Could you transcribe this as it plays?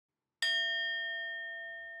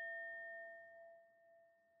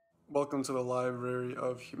Welcome to the Library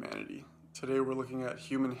of Humanity. Today we're looking at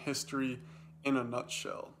human history in a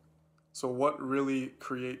nutshell. So what really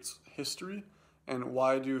creates history and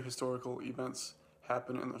why do historical events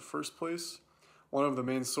happen in the first place? One of the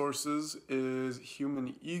main sources is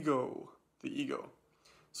human ego, the ego.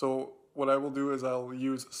 So what I will do is I'll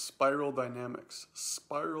use spiral dynamics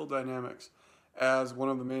as one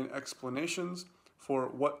of the main explanations for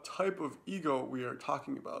what type of ego we are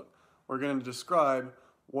talking about. We're going to describe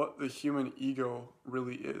what the human ego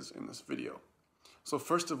really is in this video. So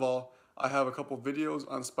first of all, I have a couple videos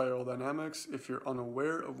on spiral dynamics if you're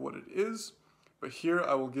unaware of what it is, but here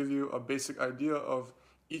I will give you a basic idea of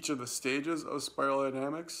each of the stages of spiral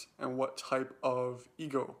dynamics and what type of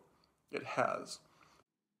ego it has.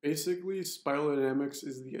 Basically, spiral dynamics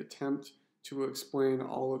is the attempt to explain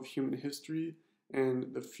all of human history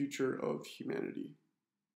and the future of humanity.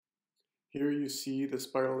 Here you see the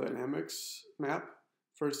spiral dynamics map.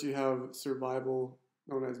 First you have survival,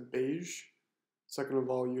 known as beige. Second of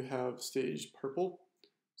all, you have stage purple,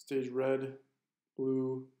 stage red,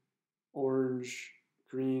 blue, orange,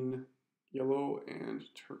 green, yellow, and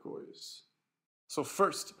turquoise. So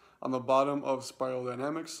first, on the bottom of spiral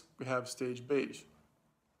dynamics, we have stage beige.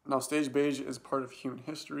 Now, stage beige is part of human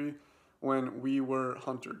history when we were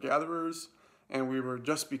hunter-gatherers and we were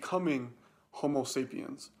just becoming Homo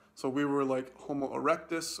sapiens. So we were like Homo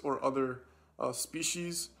erectus or other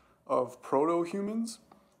species of proto-humans,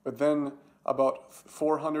 but then about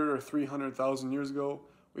 400 or 300,000 years ago,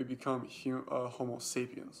 we become Homo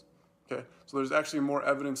sapiens. Okay, so there's actually more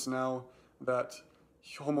evidence now that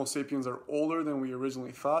Homo sapiens are older than we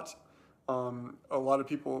originally thought. A lot of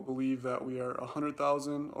people believe that we are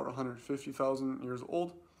 100,000 or 150,000 years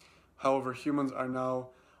old. However, humans are now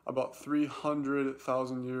about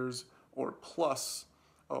 300,000 years or plus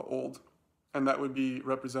old, and that would be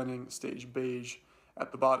representing stage beige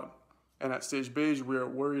at the bottom. And at stage beige, we are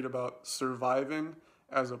worried about surviving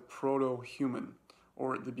as a proto-human,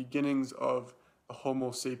 or the beginnings of the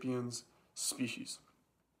Homo sapiens species.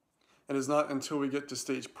 It is not until we get to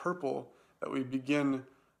stage purple that we begin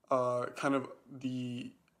kind of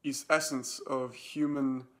the essence of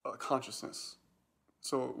human consciousness.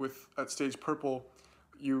 So at stage purple,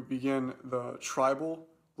 you begin the tribal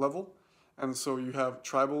level. And so you have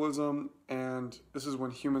tribalism, and this is when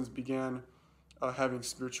humans began having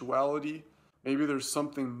spirituality. Maybe there's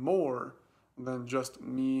something more than just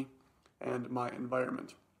me and my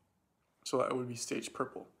environment. So that would be stage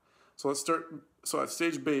purple. So let's start. So at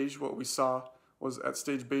stage beige, what we saw was at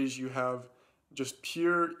stage beige, you have just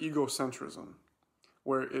pure egocentrism,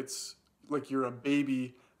 where it's like you're a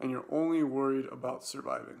baby and you're only worried about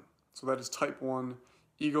surviving. So that is type 1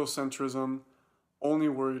 egocentrism, only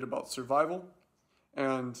worried about survival.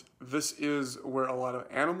 And this is where a lot of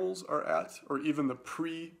animals are at, or even the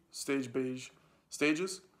pre-stage beige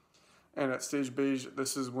stages. And at stage beige,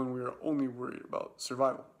 this is when we are only worried about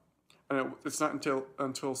survival. And it's not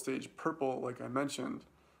until stage purple, like I mentioned,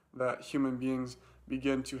 that human beings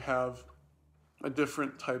begin to have a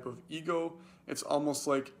different type of ego. It's almost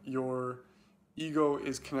like your ego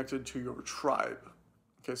is connected to your tribe.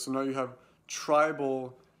 Okay, so now you have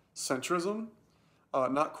tribal centrism,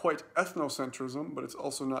 not quite ethnocentrism, but it's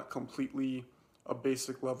also not completely a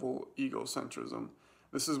basic level egocentrism.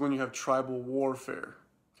 This is when you have tribal warfare.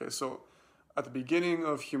 Okay, so at the beginning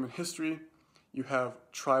of human history, you have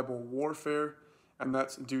tribal warfare, and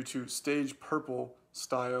that's due to stage purple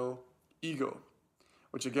style ego,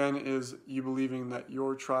 which again is you believing that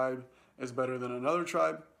your tribe is better than another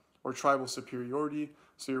tribe, or tribal superiority.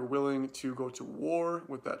 So you're willing to go to war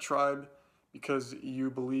with that tribe because you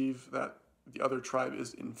believe that the other tribe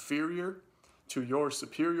is inferior to your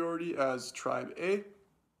superiority as tribe A.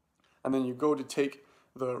 And then you go to take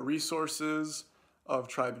the resources of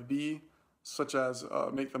tribe B, such as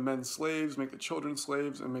make the men slaves, make the children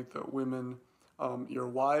slaves, and make the women your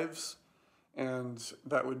wives. And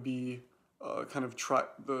that would be kind of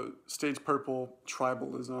the stage purple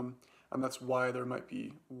tribalism, and that's why there might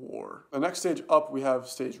be war. The next stage up, we have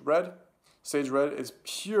stage red. Stage red is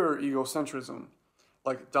pure egocentrism,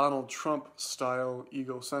 like Donald Trump style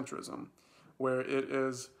egocentrism, where it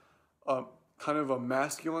is kind of a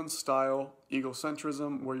masculine style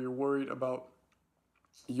egocentrism where you're worried about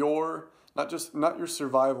not your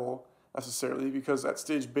survival necessarily, because at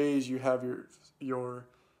stage beige you have your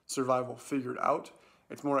survival figured out.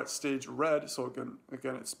 It's more at stage red, so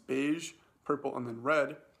again it's beige, purple, and then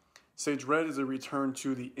red. Stage red is a return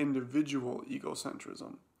to the individual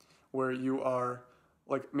egocentrism, where you are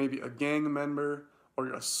like maybe a gang member or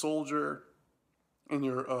you're a soldier, and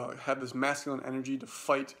you have this masculine energy to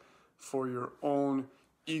fight for your own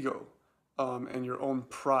ego. and your own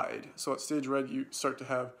pride. So at stage red, you start to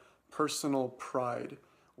have personal pride,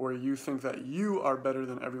 where you think that you are better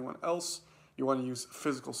than everyone else. You want to use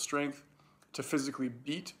physical strength to physically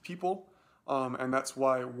beat people, and that's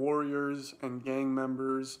why warriors and gang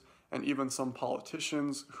members and even some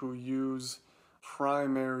politicians who use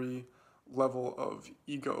primary level of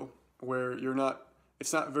ego, where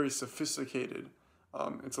it's not very sophisticated.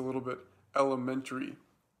 It's a little bit elementary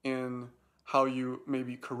in how you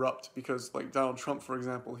maybe corrupt, because like Donald Trump, for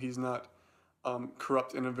example, he's not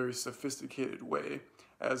corrupt in a very sophisticated way,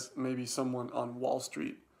 as maybe someone on Wall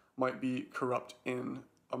Street might be corrupt in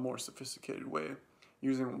a more sophisticated way,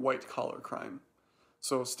 using white collar crime.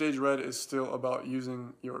 So stage red is still about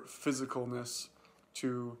using your physicalness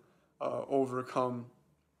to overcome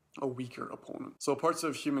a weaker opponent. So parts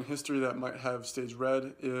of human history that might have stage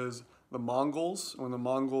red is the Mongols. When the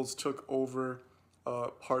Mongols took over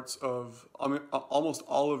parts of almost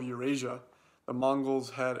all of Eurasia, the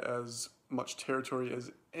Mongols had as much territory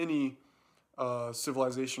as any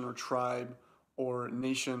civilization or tribe or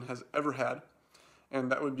nation has ever had,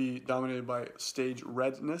 and that would be dominated by stage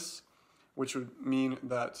redness, which would mean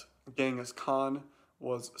that Genghis Khan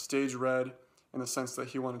was stage red in the sense that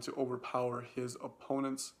he wanted to overpower his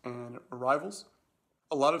opponents and rivals.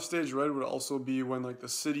 A lot of stage red would also be when like the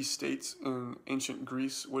city-states in ancient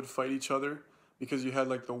Greece would fight each other, because you had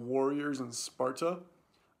like the warriors in Sparta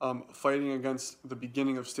fighting against the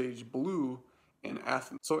beginning of stage blue in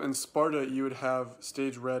Athens. So in Sparta, you would have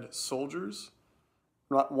stage red soldiers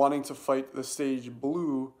not wanting to fight the stage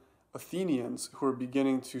blue Athenians, who are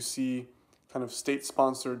beginning to see kind of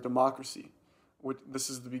state-sponsored democracy. This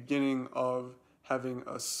is the beginning of having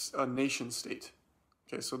a nation state.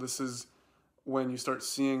 Okay, so this is when you start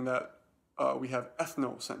seeing that we have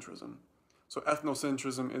ethnocentrism. So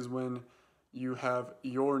ethnocentrism is when you have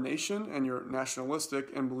your nation and you're nationalistic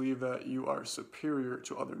and believe that you are superior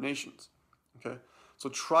to other nations. Okay, so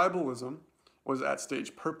tribalism was at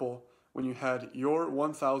stage purple when you had your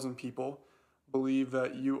 1,000 people believe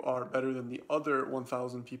that you are better than the other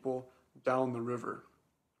 1,000 people down the river.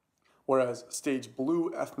 Whereas stage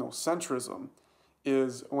blue ethnocentrism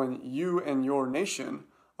is when you and your nation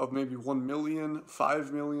of maybe 1 million,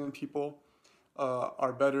 5 million people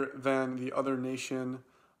are better than the other nation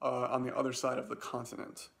on the other side of the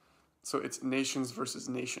continent. So it's nations versus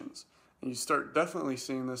nations. And you start definitely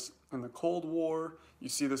seeing this in the Cold War. You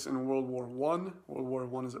see this in World War I. World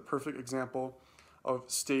War I is a perfect example of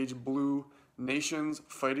stage blue nations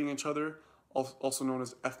fighting each other, also known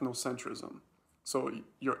as ethnocentrism. So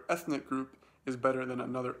your ethnic group is better than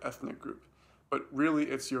another ethnic group, but really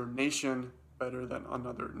it's your nation better than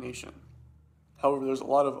another nation. However, there's a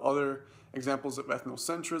lot of other examples of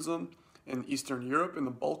ethnocentrism in Eastern Europe, in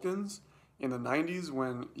the Balkans, in the 90s,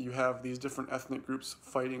 when you have these different ethnic groups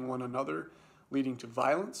fighting one another, leading to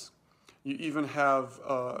violence. You even have,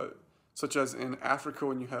 such as in Africa,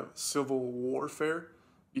 when you have civil warfare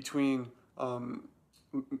between,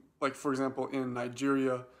 like for example, in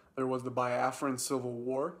Nigeria, there was the Biafran Civil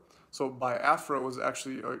War. So Biafra was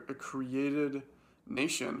actually a created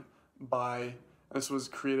nation this was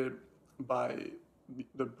created by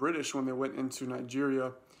the British when they went into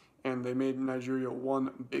Nigeria, and they made Nigeria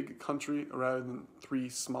one big country rather than 3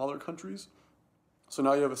 smaller countries. So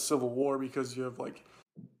now you have a civil war because you have like,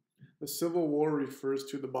 the Civil War refers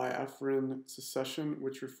to the Biafran secession,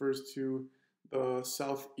 which refers to the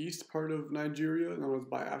southeast part of Nigeria, known as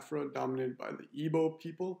Biafra, dominated by the Igbo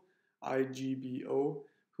people, IGBO,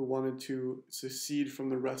 who wanted to secede from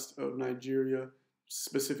the rest of Nigeria,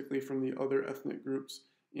 specifically from the other ethnic groups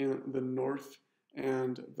in the north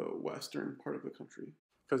and the western part of the country.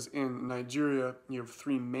 Because in Nigeria, you have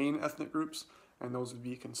 3 main ethnic groups, and those would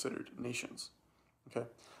be considered nations. Okay.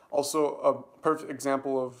 Also, a perfect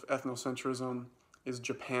example of ethnocentrism is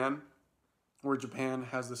Japan, where Japan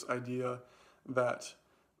has this idea that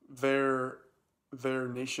their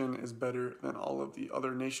nation is better than all of the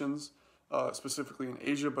other nations, specifically in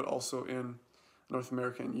Asia, but also in North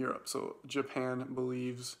America and Europe. So Japan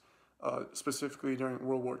believes, specifically during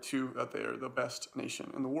World War II, that they are the best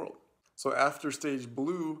nation in the world. So after stage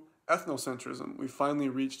blue ethnocentrism, we finally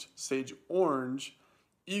reached stage orange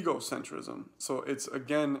egocentrism. So it's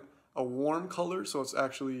again a warm color, so it's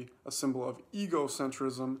actually a symbol of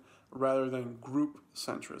egocentrism rather than group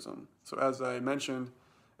centrism. So as I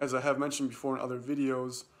have mentioned before in other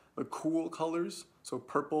videos, the cool colors, so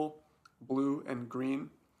purple, blue, and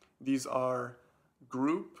green, these are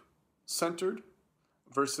group centered,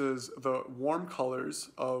 versus the warm colors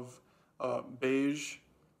of beige,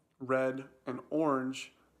 red, and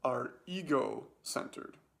orange are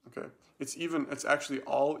ego-centered. Okay, it's actually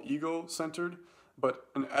all ego-centered, But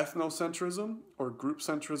an ethnocentrism or group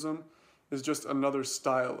centrism is just another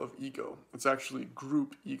style of ego. It's actually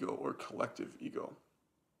group ego or collective ego.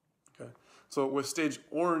 Okay. So with stage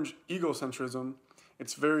orange egocentrism,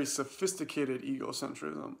 it's very sophisticated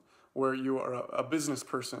egocentrism, where you are a business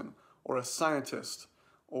person or a scientist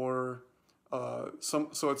or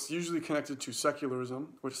so it's usually connected to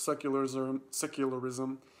secularism, which secularism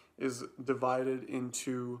is divided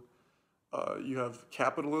into you have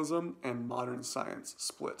capitalism and modern science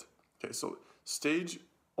split. Okay, so stage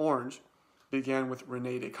orange began with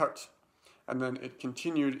Rene Descartes, and then it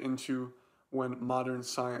continued into when modern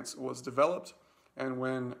science was developed and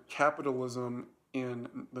when capitalism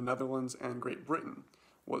in the Netherlands and Great Britain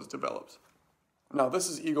was developed. Now, this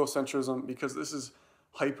is egocentrism because this is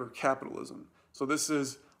hyper-capitalism. So this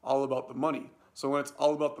is all about the money. So when it's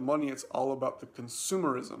all about the money, it's all about the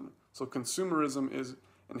consumerism. So consumerism is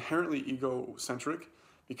inherently egocentric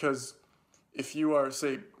because if you are,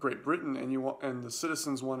 say, Great Britain and the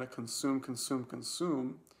citizens want to consume,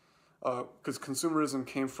 because consumerism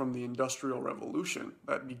came from the Industrial Revolution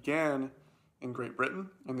that began in Great Britain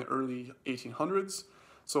in the early 1800s.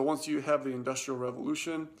 So once you have the Industrial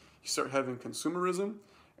Revolution, you start having consumerism,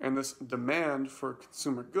 and this demand for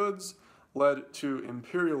consumer goods led to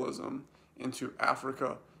imperialism into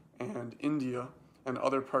Africa and India and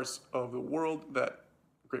other parts of the world that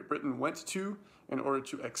Great Britain went to in order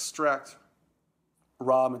to extract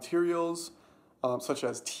raw materials such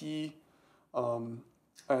as tea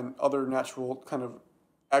and other natural kind of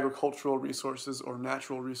agricultural resources or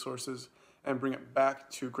natural resources and bring it back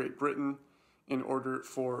to Great Britain in order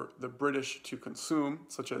for the British to consume,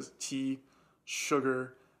 such as tea,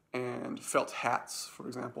 sugar, and felt hats, for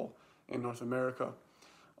example, in North America.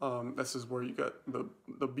 This is where you got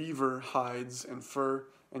the beaver hides and fur,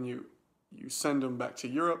 and you send them back to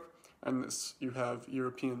Europe, and you have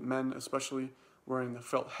European men especially wearing the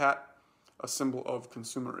felt hat, a symbol of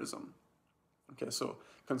consumerism. Okay, so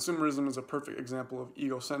consumerism is a perfect example of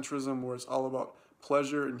egocentrism, where it's all about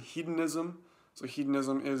pleasure and hedonism. So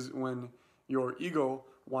hedonism is when your ego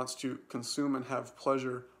wants to consume and have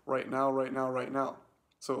pleasure right now, right now, right now.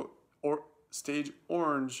 So stage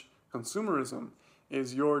orange consumerism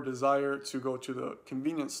is your desire to go to the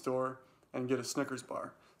convenience store and get a Snickers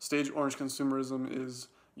bar. Stage orange consumerism is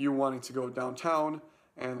you wanting to go downtown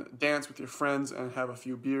and dance with your friends and have a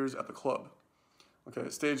few beers at the club. Okay,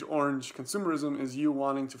 stage orange consumerism is you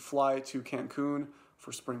wanting to fly to Cancun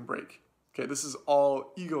for spring break. Okay, this is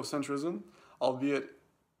all egocentrism, albeit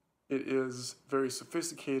it is very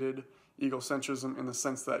sophisticated egocentrism in the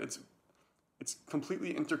sense that it's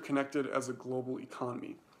completely interconnected as a global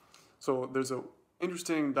economy. So there's an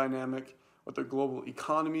interesting dynamic with the global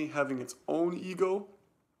economy having its own ego,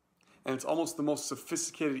 and it's almost the most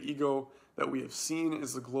sophisticated ego that we have seen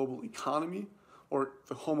is the global economy, or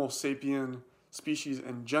the Homo sapien species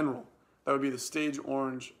in general. That would be the stage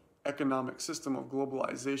orange economic system of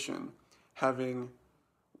globalization having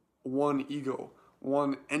one ego,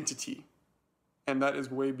 one entity, and that is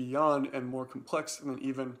way beyond and more complex than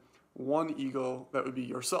even one ego that would be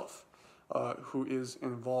yourself, who is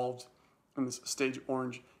involved in this stage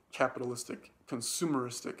orange capitalistic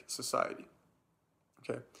consumeristic society.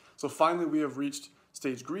 Okay, so finally we have reached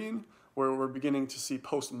stage green, where we're beginning to see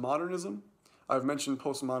postmodernism. I've mentioned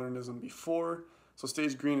postmodernism before. So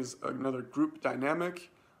stage green is another group dynamic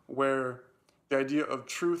where the idea of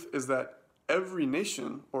truth is that every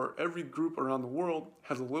nation or every group around the world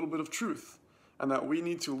has a little bit of truth, and that we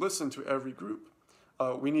need to listen to every group.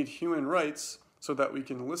 We need human rights so that we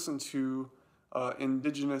can listen to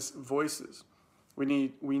indigenous voices. We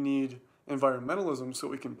need environmentalism so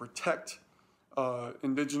we can protect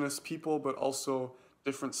indigenous people, but also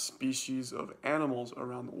different species of animals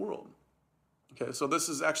around the world. Okay, so this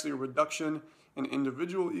is actually a reduction in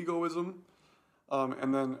individual egoism,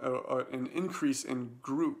 and then an increase in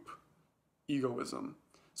group egoism.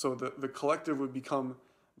 So the collective would become,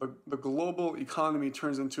 the global economy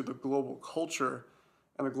turns into the global culture,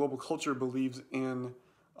 and the global culture believes in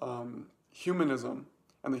humanism,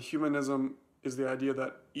 and the humanism is the idea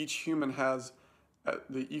that each human has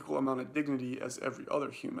the equal amount of dignity as every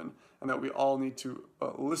other human, and that we all need to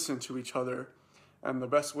listen to each other. And the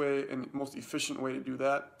best way and most efficient way to do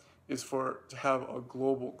that is to have a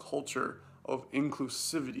global culture of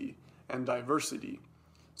inclusivity and diversity,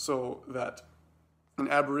 so that an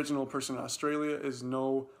Aboriginal person in Australia is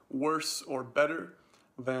no worse or better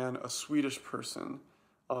than a Swedish person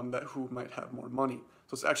who might have more money.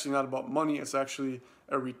 So it's actually not about money, it's actually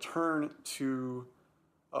a return to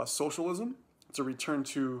socialism. It's a return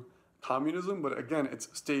to communism, but again, it's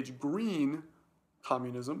stage green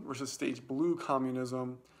communism versus stage blue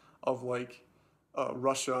communism of like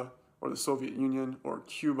Russia or the Soviet Union or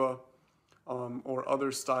Cuba, or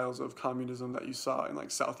other styles of communism that you saw in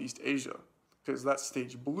like Southeast Asia, because that's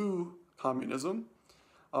stage blue communism,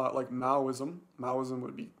 like Maoism. Maoism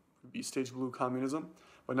would be stage blue communism,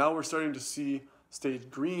 but now we're starting to see stage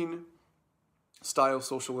green style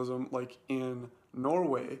socialism, like in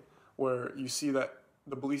Norway, where you see that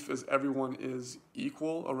the belief is everyone is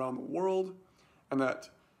equal around the world, and that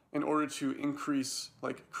in order to increase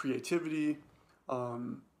like creativity,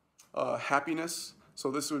 happiness. So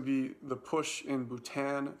this would be the push in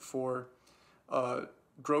Bhutan for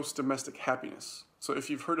gross domestic happiness. So if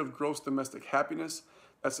you've heard of gross domestic happiness,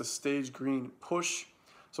 that's a stage green push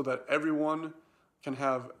so that everyone can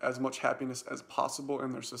have as much happiness as possible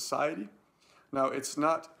in their society. Now, it's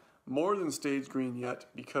not more than stage green yet,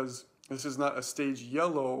 because this is not a stage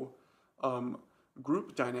yellow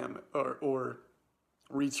group dynamic or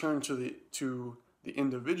return to the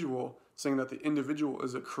individual, saying that the individual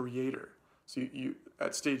is a creator. So you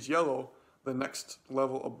at stage yellow, the next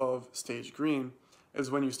level above stage green, is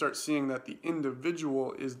when you start seeing that the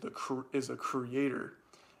individual is a creator,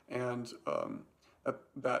 and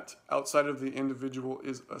that outside of the individual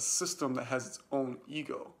is a system that has its own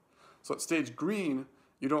ego. So at stage green,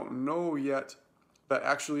 you don't know yet that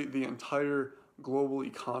actually the entire global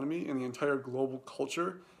economy and the entire global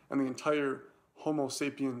culture and the entire Homo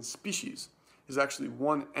sapiens species is actually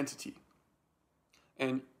one entity.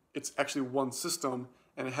 And it's actually one system,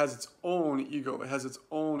 and it has its own ego, it has its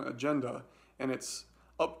own agenda, and it's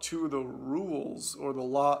up to the rules or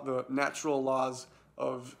the natural laws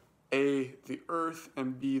of A, the earth,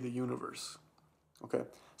 and B, the universe. Okay,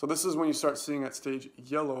 so this is when you start seeing at stage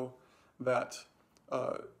yellow that,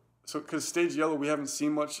 because stage yellow, we haven't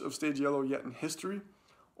seen much of stage yellow yet in history.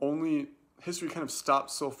 Only history kind of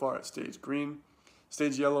stops so far at stage green.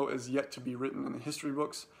 Stage yellow is yet to be written in the history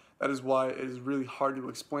books. That is why it is really hard to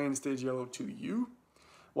explain stage yellow to you.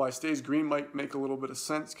 Why stage green might make a little bit of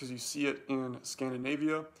sense, because you see it in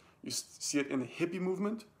Scandinavia, you see it in the hippie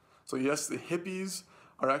movement. So yes, the hippies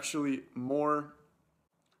are actually more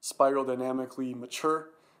spiral dynamically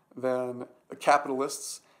mature than the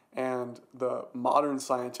capitalists and the modern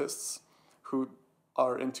scientists who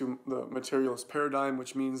are into the materialist paradigm,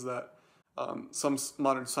 which means that some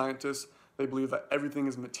modern scientists, they believe that everything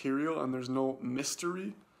is material and there's no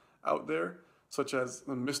mystery out there, such as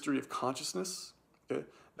the mystery of consciousness. Okay,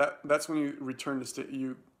 that's when you return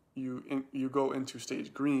to you go into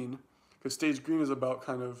stage green, because stage green is about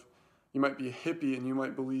kind of, you might be a hippie and you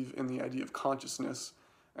might believe in the idea of consciousness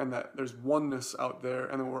and that there's oneness out there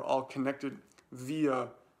and that we're all connected via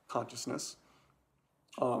consciousness.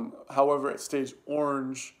 However, at stage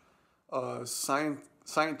orange,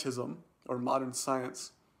 scientism or modern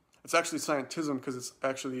science, it's actually scientism because it's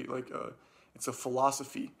actually like it's a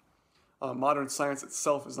philosophy. Modern science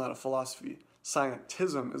itself is not a philosophy.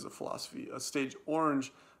 Scientism is a philosophy. A stage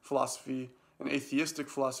orange philosophy, an atheistic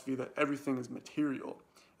philosophy that everything is material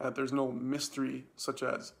and that there's no mystery such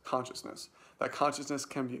as consciousness. That consciousness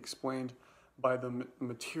can be explained by the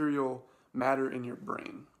material matter in your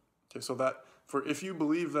brain. Okay, so that if you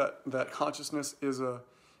believe that consciousness is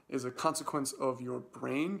a consequence of your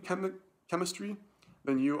brain chemistry,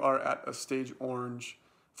 then you are at a stage orange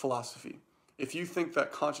philosophy. If you think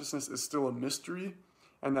that consciousness is still a mystery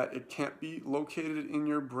and that it can't be located in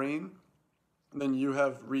your brain, then you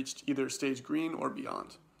have reached either stage green or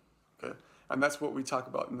beyond. Okay, and that's what we talk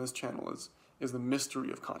about in this channel is the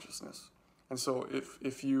mystery of consciousness. And so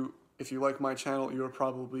if you like my channel, you're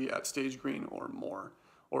probably at stage green or more,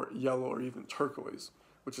 or yellow, or even turquoise,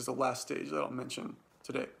 which is the last stage that I'll mention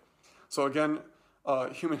today. So again,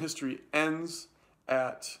 human history ends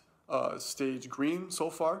at stage green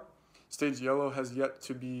so far. Stage yellow has yet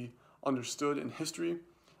to be understood in history.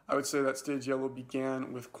 I would say that stage yellow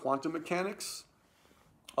began with quantum mechanics,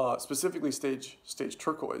 specifically stage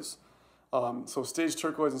turquoise. So stage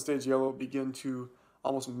turquoise and stage yellow begin to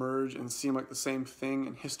almost merge and seem like the same thing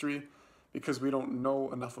in history because we don't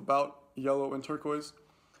know enough about yellow and turquoise.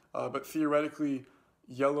 But theoretically,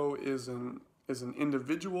 yellow is an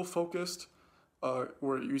individual focused,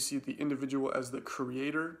 where you see the individual as the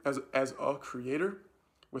creator, as a creator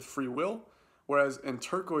with free will. Whereas in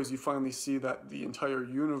turquoise, you finally see that the entire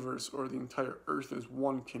universe or the entire earth is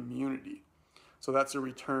one community. So that's a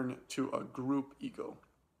return to a group ego.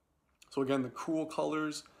 So again, the cool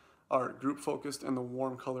colors are group focused and the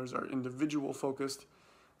warm colors are individual focused,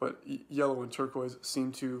 but yellow and turquoise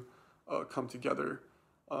seem to come together,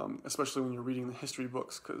 especially when you're reading the history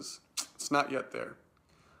books, because it's not yet there.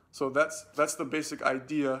 So that's the basic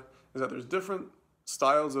idea, is that there's different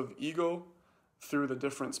styles of ego through the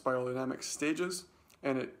different spiral dynamic stages,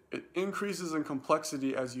 and it increases in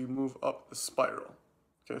complexity as you move up the spiral.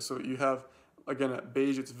 Okay, so you have, again, at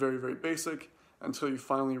beige, it's very, very basic until you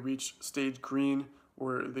finally reach stage green,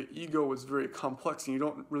 where the ego is very complex and you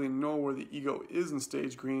don't really know where the ego is in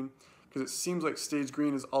stage green, because it seems like stage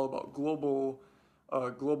green is all about global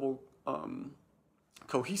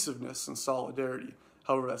cohesiveness and solidarity.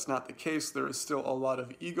 However, that's not the case. There is still a lot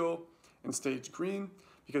of ego in stage green,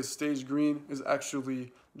 because stage green is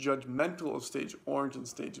actually judgmental of stage orange and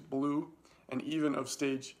stage blue, and even of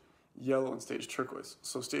stage yellow and stage turquoise.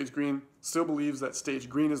 So stage green still believes that stage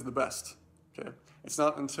green is the best. Okay, it's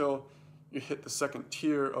not until you hit the second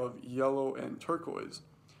tier of yellow and turquoise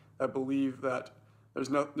that believe that there's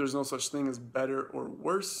no such thing as better or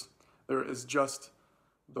worse. There is just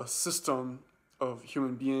the system of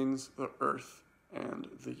human beings, the earth, and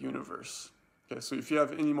the universe. Okay, so if you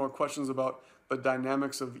have any more questions about the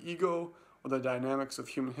dynamics of ego or the dynamics of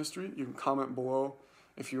human history, you can comment below.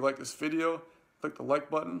 If you like this video, click the like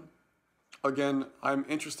button. Again, I'm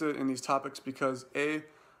interested in these topics because A,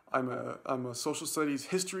 I'm a social studies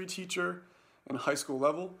history teacher in high school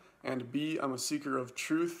level, and B, I'm a seeker of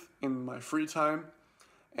truth in my free time,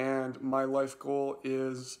 and my life goal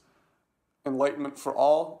is enlightenment for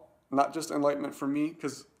all, not just enlightenment for me,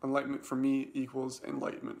 because enlightenment for me equals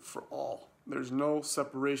enlightenment for all. There's no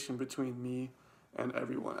separation between me and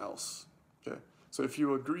everyone else. Okay, so if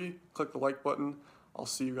you agree, click the like button. I'll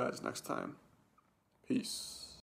see you guys next time. Peace.